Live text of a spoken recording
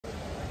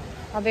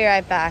I'll be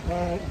right back.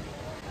 I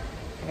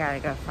gotta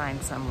go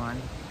find someone.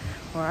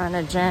 We're on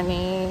a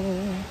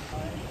journey.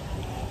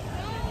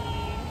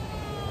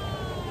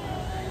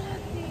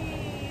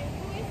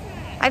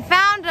 I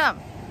found him.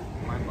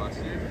 My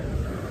mustard.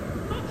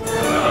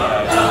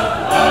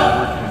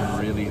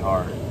 Working really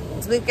hard.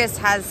 Lukas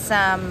has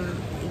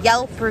some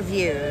Yelp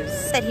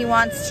reviews that he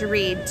wants to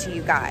read to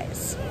you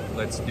guys.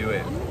 Let's do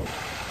it.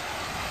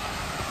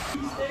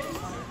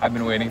 I've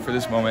been waiting for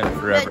this moment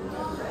forever.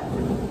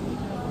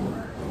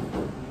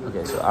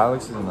 Okay, so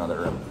Alex is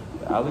another room.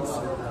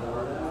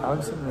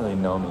 Alex didn't really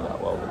know me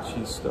that well, but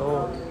she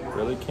still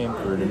really came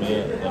through to me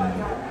in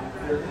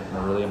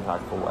a really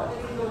impactful way.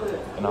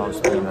 And I'll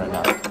explain right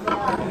now.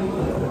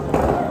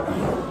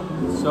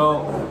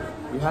 So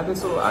we had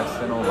this little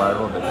accidental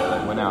viral video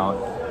that went out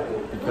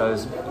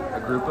because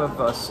a group of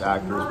us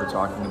actors were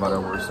talking about our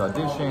worst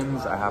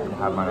auditions. I happened to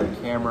have mine on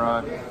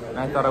camera, and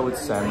I thought I would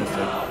send this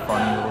like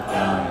funny little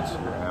thing on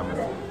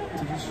Instagram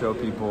to just show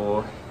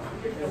people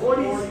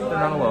they're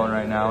not alone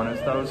right now, and I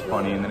just thought it was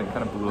funny, and then it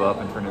kind of blew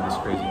up and turned into this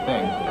crazy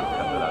thing.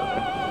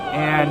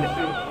 And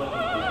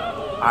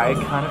I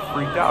kind of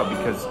freaked out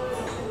because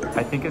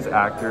I think as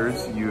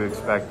actors, you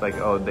expect like,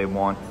 oh, they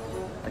want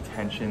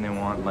attention, they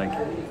want like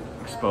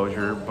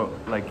exposure, but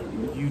like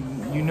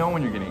you know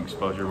when you're getting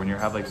exposure when you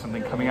have like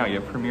something coming out, you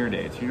have premiere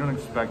dates. You don't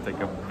expect like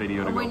a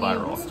video to go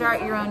viral. When you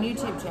start your own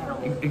YouTube channel.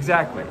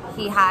 Exactly.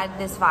 He had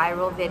this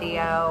viral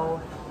video.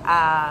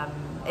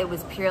 It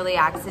was purely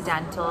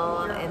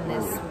accidental in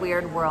this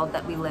weird world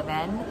that we live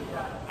in.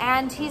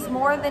 And he's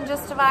more than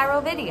just a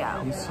viral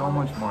video. He's so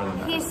much more than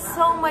that. He's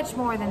so much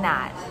more than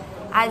that.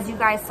 As you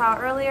guys saw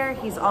earlier,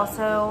 he's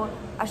also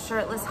a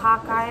shirtless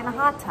hot guy in a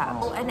hot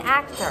tub. An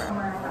actor.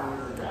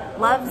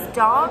 Loves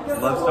dogs.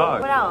 Loves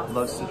dogs. What else?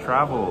 Loves to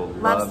travel.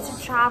 Loves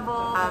to travel.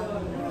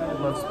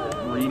 Loves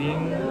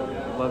reading.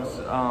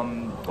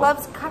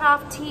 Loves cut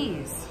off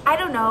tees. I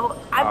don't know.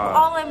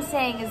 All I'm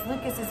saying is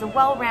Lukas is a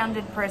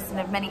well-rounded person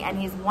of many, and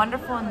he's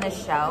wonderful in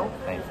this show.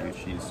 Thank you.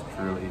 She's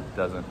truly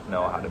doesn't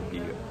know how to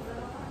be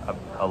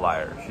a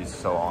liar. She's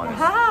so honest.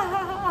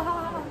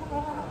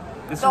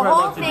 The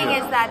whole thing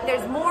is that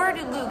there's more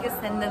to Lukas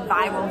than the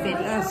viral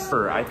videos. Yes.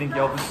 I think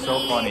Yelp is so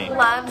funny. He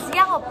loves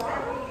Yelp.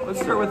 Let's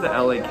start with the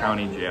LA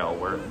County Jail,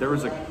 where there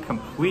was a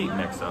complete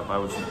mix-up. I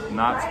was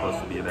not supposed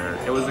to be there.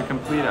 It was a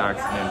complete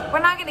accident. We're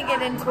not going to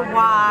get into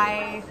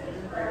why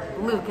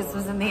Lukas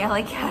was in the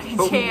LA County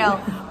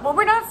Jail. Well,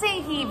 we're not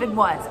saying he even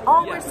was.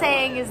 All we're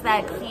saying is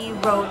that he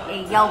wrote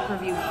a Yelp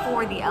review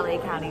for the LA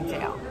County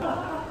Jail.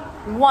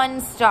 1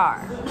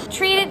 star.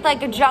 Treated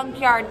like a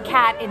junkyard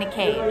cat in a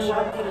cage.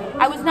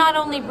 I was not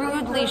only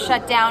rudely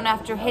shut down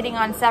after hitting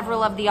on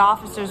several of the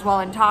officers while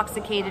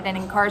intoxicated and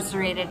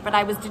incarcerated, but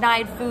I was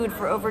denied food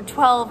for over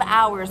 12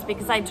 hours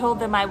because I told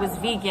them I was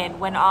vegan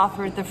when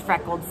offered the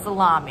freckled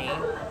salami.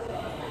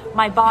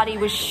 My body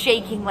was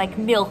shaking like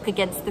milk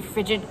against the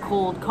frigid,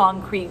 cold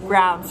concrete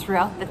ground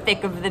throughout the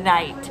thick of the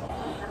night.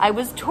 I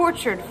was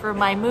tortured for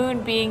my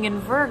moon being in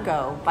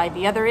Virgo by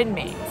the other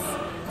inmates.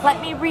 Let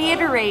me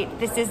reiterate,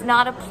 this is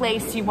not a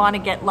place you want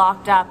to get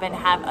locked up and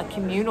have a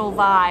communal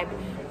vibe.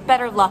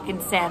 Better luck in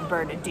San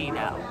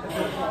Bernardino.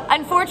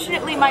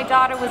 Unfortunately, my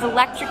daughter was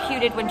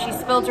electrocuted when she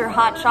spilled her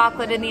hot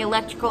chocolate in the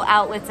electrical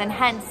outlets, and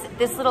hence,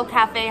 this little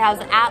cafe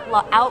has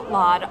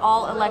outlawed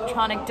all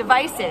electronic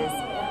devices.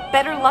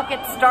 Better luck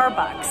at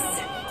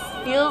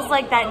Starbucks. Feels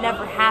like that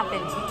never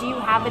happened. Do you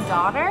have a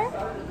daughter?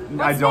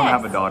 I don't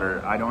have a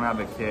daughter. I don't have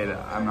a kid.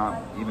 I'm not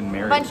even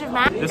married. Bunch of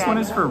This one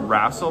is for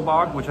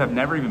Rasselbach, which I've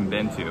never even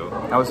been to.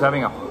 I was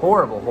having a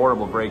horrible,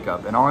 horrible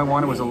breakup, and all I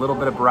wanted was a little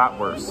bit of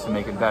bratwurst to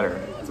make it better.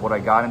 So what I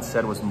got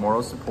instead was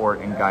moral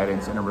support and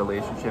guidance in a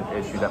relationship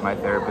issue that my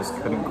therapist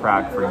couldn't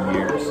crack for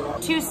years.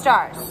 2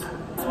 stars.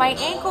 My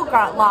ankle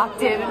got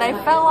locked in and I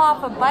fell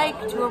off a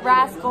bike to a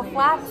Rascal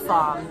Flatts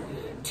song.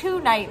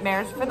 2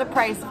 nightmares for the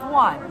price of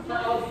 1.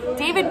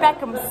 David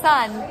Beckham's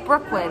son,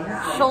 Brooklyn,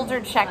 shoulder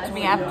checked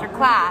me after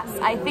class.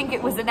 I think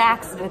it was an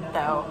accident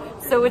though,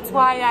 so it's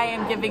why I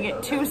am giving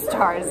it 2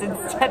 stars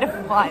instead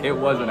of 1. It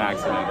was an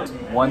accident.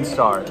 1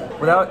 star.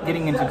 Without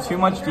getting into too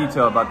much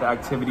detail about the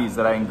activities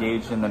that I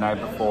engaged in the night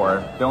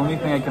before, the only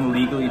thing I can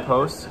legally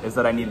post is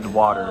that I needed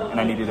water, and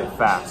I needed it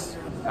fast.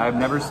 I have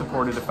never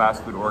supported a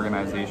fast food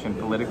organization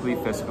politically,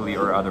 fiscally,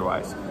 or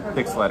otherwise.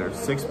 6 letters.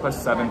 6 +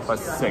 7 +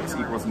 6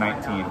 =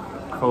 19.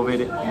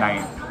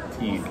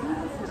 COVID-19.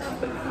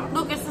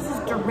 Lukas, this is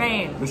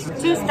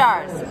deranged. 2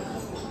 stars.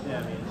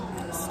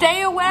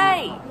 Stay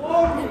away.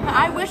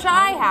 I wish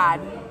I had.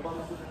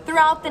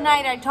 Throughout the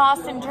night, I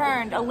tossed and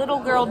turned. A little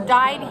girl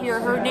died here.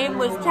 Her name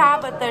was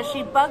Tabitha.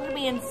 She bugged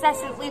me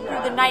incessantly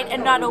through the night,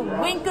 and not a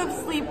wink of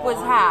sleep was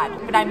had.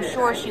 But I'm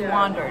sure she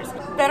wanders.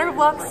 Better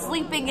luck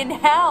sleeping in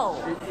hell.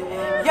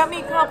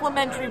 Yummy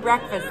complimentary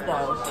breakfast,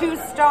 though. 2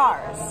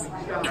 stars.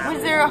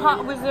 Was there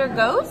a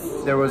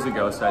ghost? There was a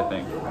ghost, I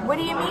think. What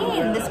do you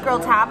mean? This girl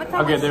Tabitha?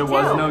 Okay, there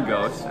was no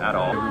ghost at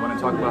all. We want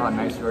to talk about how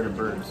nice you are to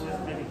birds.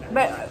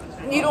 But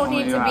you don't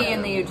need to be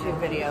in the YouTube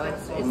video.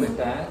 It's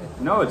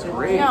No, it's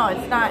great. No,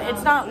 it's not.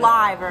 It's not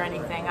live or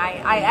anything.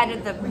 I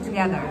edit them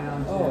together.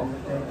 Oh,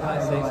 can I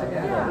say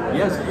something?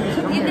 Yes, please.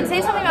 Come You here. can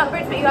say something about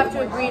birds, but you have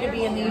to agree to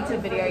be in the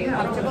YouTube video. Are you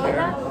comfortable with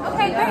that?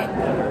 Okay, great.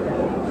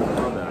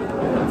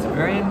 It's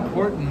very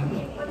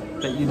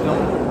important that you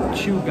don't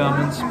chew gum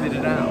and spit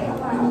it out.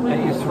 That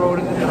you throw it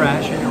in the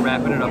trash and you're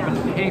wrapping it up in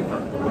paper.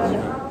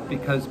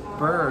 Because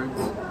birds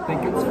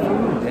think it's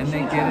food and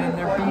they get it in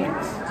their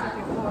beaks.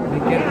 They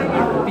get it in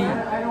their beak.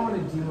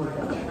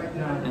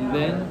 And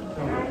then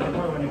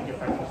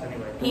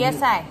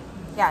PSA.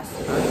 Yes.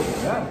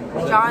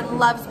 John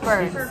loves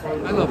birds.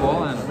 I love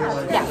all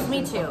animals. Yes,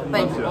 me too.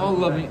 But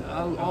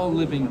All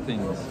living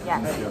things.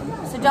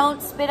 yes. So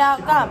don't spit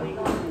out gum.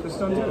 Just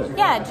don't do it.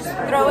 Yeah, just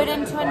throw it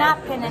into a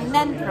napkin and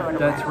then throw it away.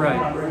 That's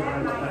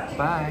right.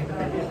 Bye.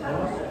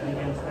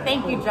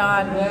 Thank you,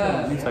 John.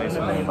 Let me tell you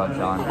something about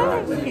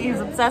John. He's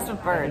obsessed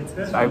with birds.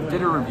 I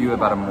did a review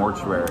about a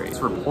mortuary. This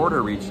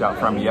reporter reached out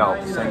from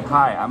Yelp saying,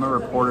 "Hi, I'm a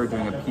reporter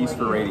doing a piece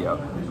for radio.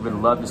 We would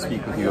love to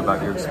speak with you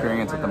about your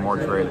experience at the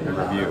mortuary that you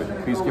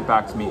reviewed. Please get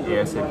back to me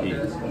ASAP."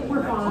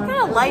 What kind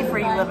of life are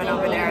you living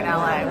over there in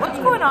LA? What's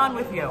going on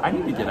with you? I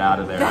need to get out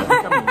of there. I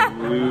think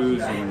I'm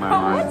losing my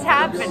mind. What's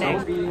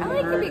happening?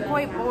 LA can be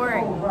quite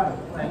boring.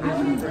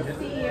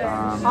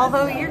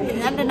 Although you're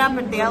ending up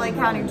at the LA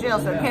County Jail,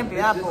 so it can't be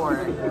that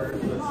boring.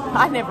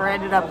 I never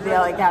ended up at the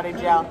LA County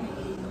Jail.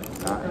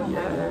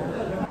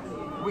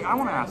 Wait, I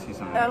want to ask you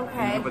something.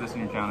 Okay. You can put this in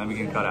your channel, then we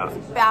can cut out.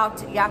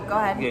 Yeah, go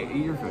ahead. Okay,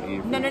 eat your food. Eat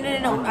your food. No,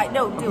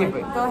 do Okay, it.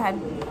 but- Go ahead.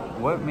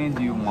 What made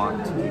you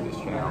want to do this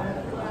channel?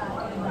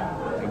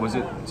 Was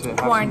it to have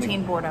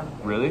Quarantine boredom.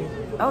 something... Really?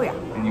 Oh yeah.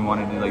 And you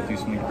wanted to like do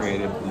something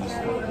creative? And just...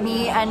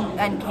 Me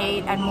and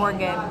Kate and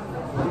Morgan,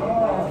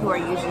 who are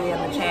usually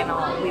on the channel,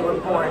 we were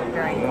bored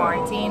during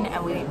quarantine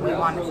and we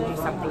wanted to do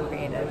something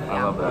creative. Yeah.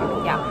 I love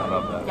that. Yeah. I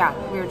love that. Yeah,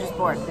 we were just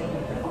bored.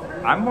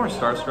 I'm more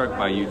starstruck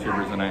by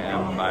YouTubers than I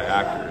am by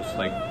actors.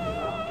 Like,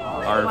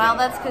 our... Well,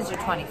 that's because you're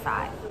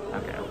 25.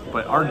 Okay.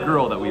 But our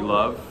girl that we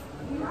love...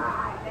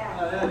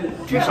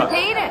 Trisha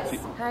Paytas.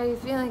 How are you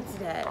feeling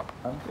today?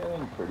 I'm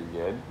feeling pretty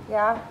good.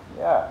 Yeah?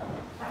 Yeah.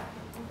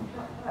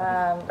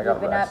 You've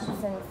been rest. up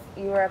since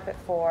you were up at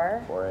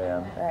 4. 4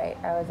 a.m. Right,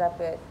 I was up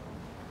at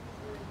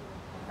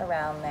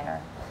around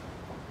there.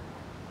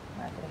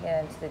 I'm not going to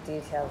get into the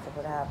details of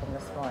what happened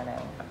this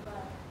morning.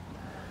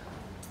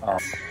 Oh.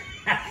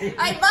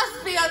 I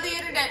must be on the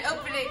internet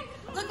opening.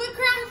 Look what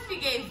crafts she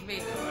gave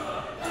me.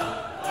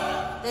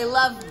 They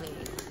love me.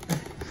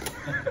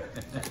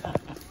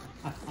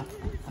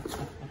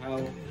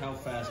 How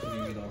fast can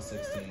you eat all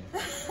 16?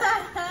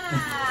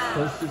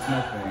 First is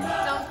my thing.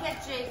 Don't get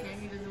Jason.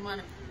 He doesn't want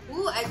to.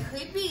 Ooh, I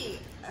could be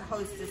a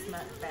hostess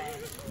mukbang.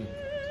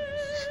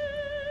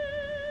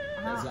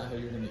 Is that how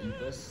you're gonna eat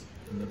this?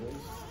 Nibbles?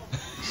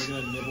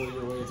 You're gonna nibble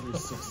your way through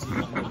 16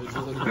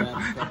 individually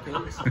wrapped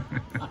cupcakes?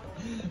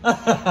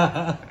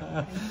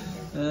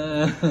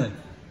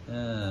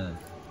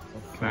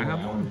 Can I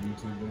have one?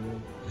 YouTube video.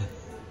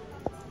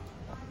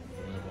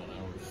 About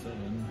hour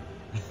 7.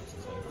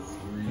 It's like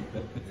 3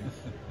 cupcakes.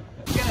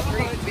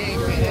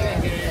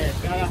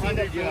 Got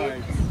 100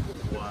 yards.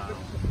 Wow.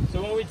 So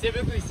what we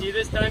typically see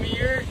this time of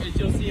year is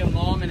you'll see a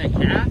mom and a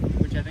calf,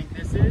 which I think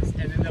this is,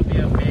 and then there'll be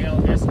a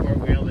male escort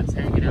whale that's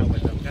hanging out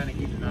with them, kind of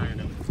keeping an eye on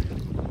them.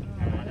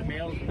 The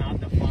male's not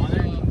the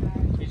father.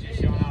 He's just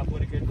showing off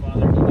what a good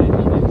father he might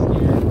be next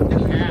year.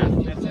 The calf,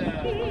 that's a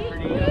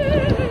pretty...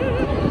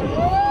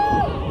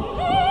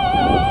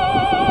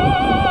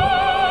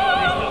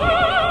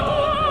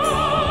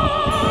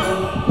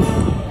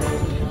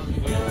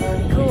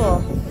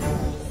 Cool.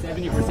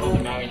 70% of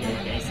them out here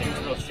are basic, it's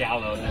real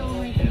shallow,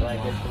 and they like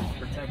it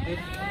protected.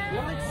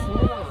 What?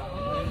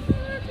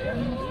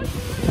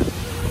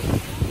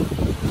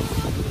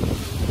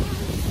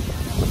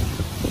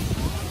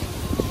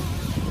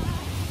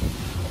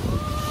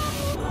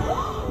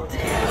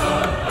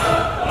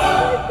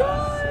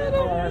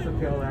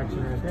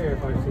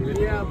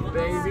 Yeah,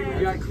 baby,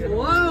 we got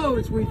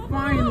close. We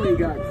finally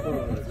got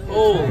close.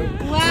 Oh.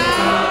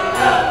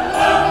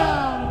 Wow.